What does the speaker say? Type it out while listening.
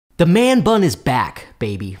The man bun is back,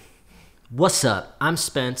 baby. What's up? I'm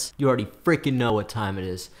Spence. You already freaking know what time it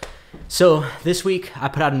is. So this week I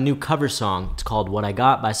put out a new cover song. It's called What I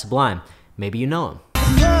Got by Sublime. Maybe you know him.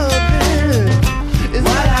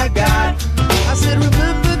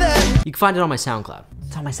 You can find it on my SoundCloud.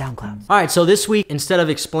 It's on my SoundCloud. All right, so this week, instead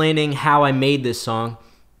of explaining how I made this song,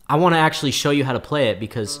 I want to actually show you how to play it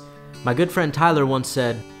because my good friend Tyler once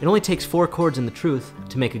said, it only takes 4 chords in the truth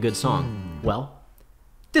to make a good song. Well,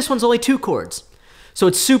 this one's only 2 chords. So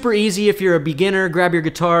it's super easy. If you're a beginner, grab your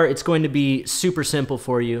guitar. It's going to be super simple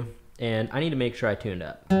for you. And I need to make sure I tuned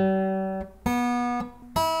up.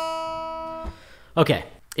 Okay,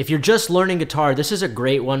 if you're just learning guitar, this is a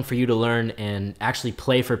great one for you to learn and actually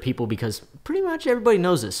play for people because pretty much everybody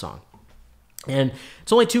knows this song. And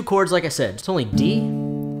it's only 2 chords, like I said. It's only D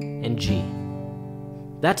and G.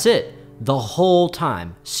 That's it. The whole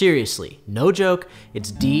time. Seriously. No joke.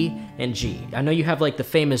 It's D and G. I know you have like the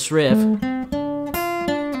famous riff,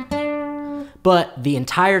 but the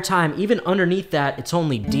entire time, even underneath that, it's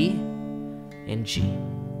only D and G.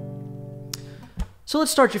 So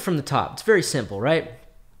let's start you from the top. It's very simple, right?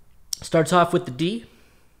 Starts off with the D,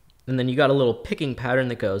 and then you got a little picking pattern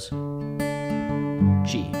that goes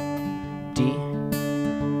G, D,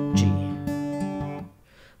 G.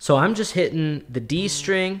 So I'm just hitting the D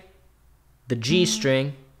string, the G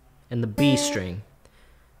string, and the B string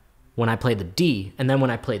when I play the D. And then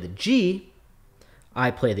when I play the G,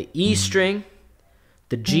 I play the E string,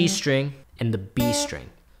 the G string, and the B string.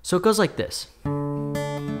 So it goes like this.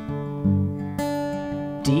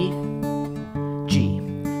 D, G.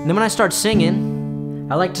 And then when I start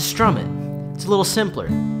singing, I like to strum it. It's a little simpler,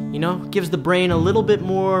 you know? Gives the brain a little bit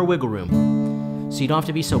more wiggle room. So you don't have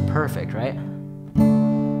to be so perfect, right?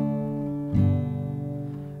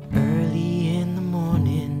 Early in the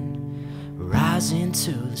morning, rise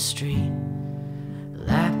into the street.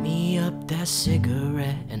 Light me up that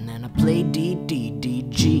cigarette, and then I play D, D, D,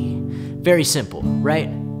 G. Very simple, right?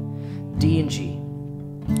 D and G.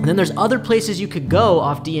 And then there's other places you could go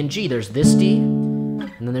off D and G. There's this D,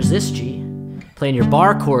 and then there's this G. Playing your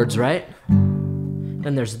bar chords, right?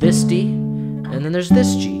 Then there's this D, and then there's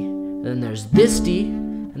this G. And then there's this D,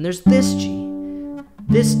 and there's this G.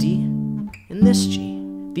 This D, and this G.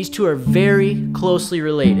 These two are very closely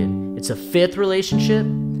related. It's a 5th relationship,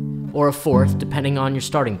 or a 4th, depending on your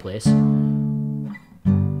starting place.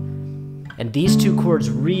 And these 2 chords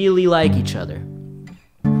really like each other.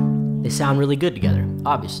 They sound really good together,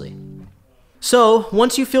 obviously. So,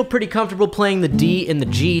 once you feel pretty comfortable playing the D and the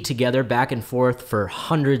G together back and forth for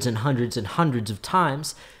hundreds and hundreds and hundreds of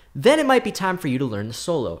times, then it might be time for you to learn the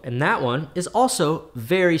solo. And that one is also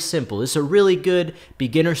very simple. It's a really good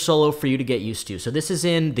beginner solo for you to get used to. So this is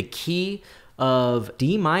in the key of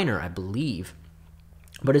D minor, I believe.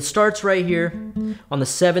 But it starts right here on the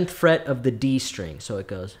 7th fret of the D string. So it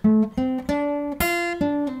goes.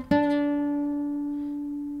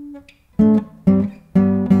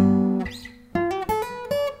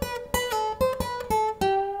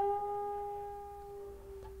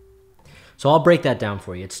 So I'll break that down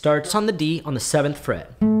for you. It starts on the D on the 7th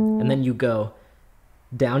fret. And then you go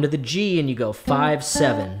down to the G and you go 5,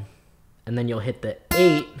 7. And then you'll hit the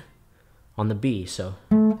 8 on the B. So.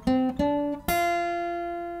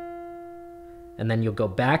 And then you'll go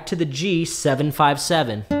back to the G, 7, 5,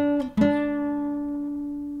 7.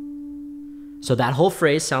 So that whole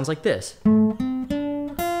phrase sounds like this.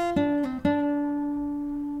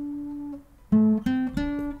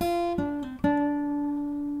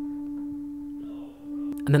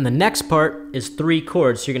 And then the next part is 3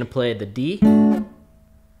 chords. So you're gonna play the D,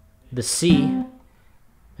 the C,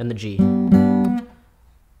 and the G.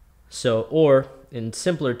 So, or in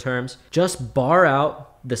simpler terms, just bar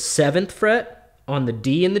out the 7th fret on the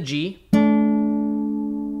D and the G,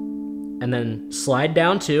 and then slide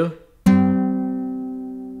down 2,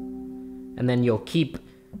 and then you'll keep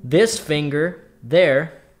this finger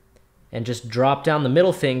there, and just drop down the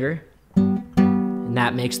middle finger, and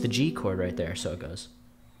that makes the G chord right there. So it goes.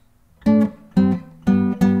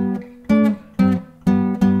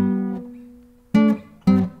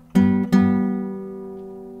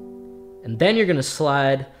 And then you're gonna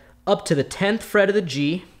slide up to the 10th fret of the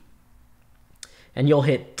G, and you'll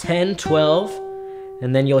hit 10, 12,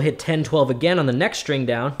 and then you'll hit 10, 12 again on the next string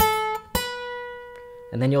down,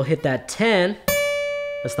 and then you'll hit that 10,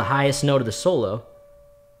 that's the highest note of the solo,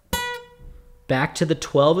 back to the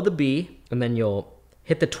 12 of the B, and then you'll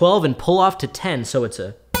hit the 12 and pull off to 10, so it's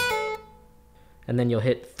a, and then you'll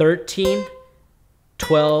hit 13,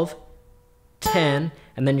 12, 10,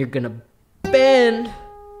 and then you're gonna bend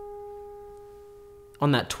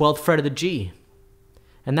on that 12th fret of the G.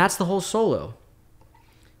 And that's the whole solo.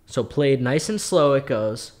 So played nice and slow, it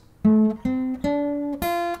goes.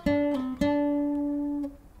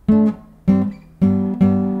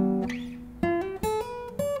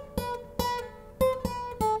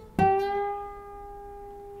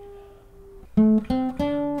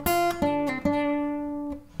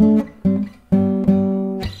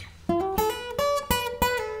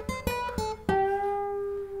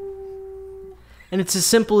 And it's as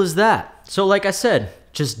simple as that. So like I said,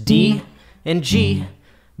 just D and G,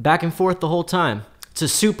 back and forth the whole time. It's a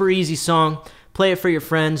super easy song. Play it for your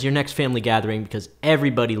friends, your next family gathering, because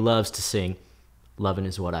everybody loves to sing "Lovin'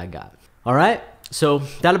 Is What I Got." All right, so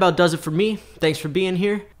that about does it for me. Thanks for being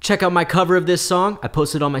here. Check out my cover of this song. I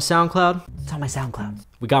posted it on my SoundCloud. It's on my SoundCloud.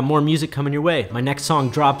 We got more music coming your way. My next song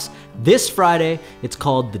drops this Friday. It's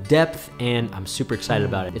called The Depth, and I'm super excited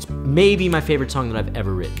about it. It's maybe my favorite song that I've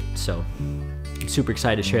ever written, so I'm super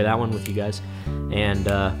excited to share that one with you guys. And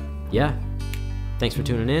yeah, thanks for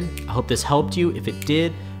tuning in. I hope this helped you. If it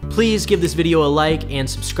did, please give this video a like and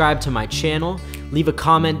subscribe to my channel. Leave a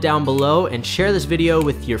comment down below and share this video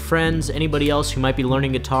with your friends, anybody else who might be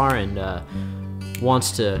learning guitar and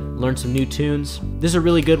wants to learn some new tunes. This is a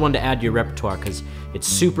really good one to add to your repertoire because it's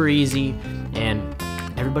super easy and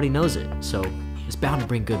everybody knows it. So it's bound to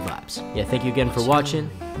bring good vibes. Yeah, thank you again for watching,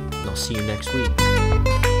 and I'll see you next week.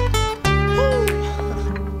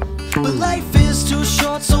 But life is too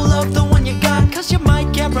short, so love the one you got, cause you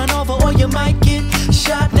might get run over or you might get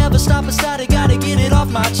shot. Never stop inside, I gotta get it off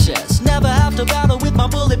my chest. Never have to battle with my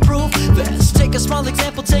bulletproof vest. Take a small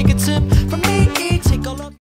example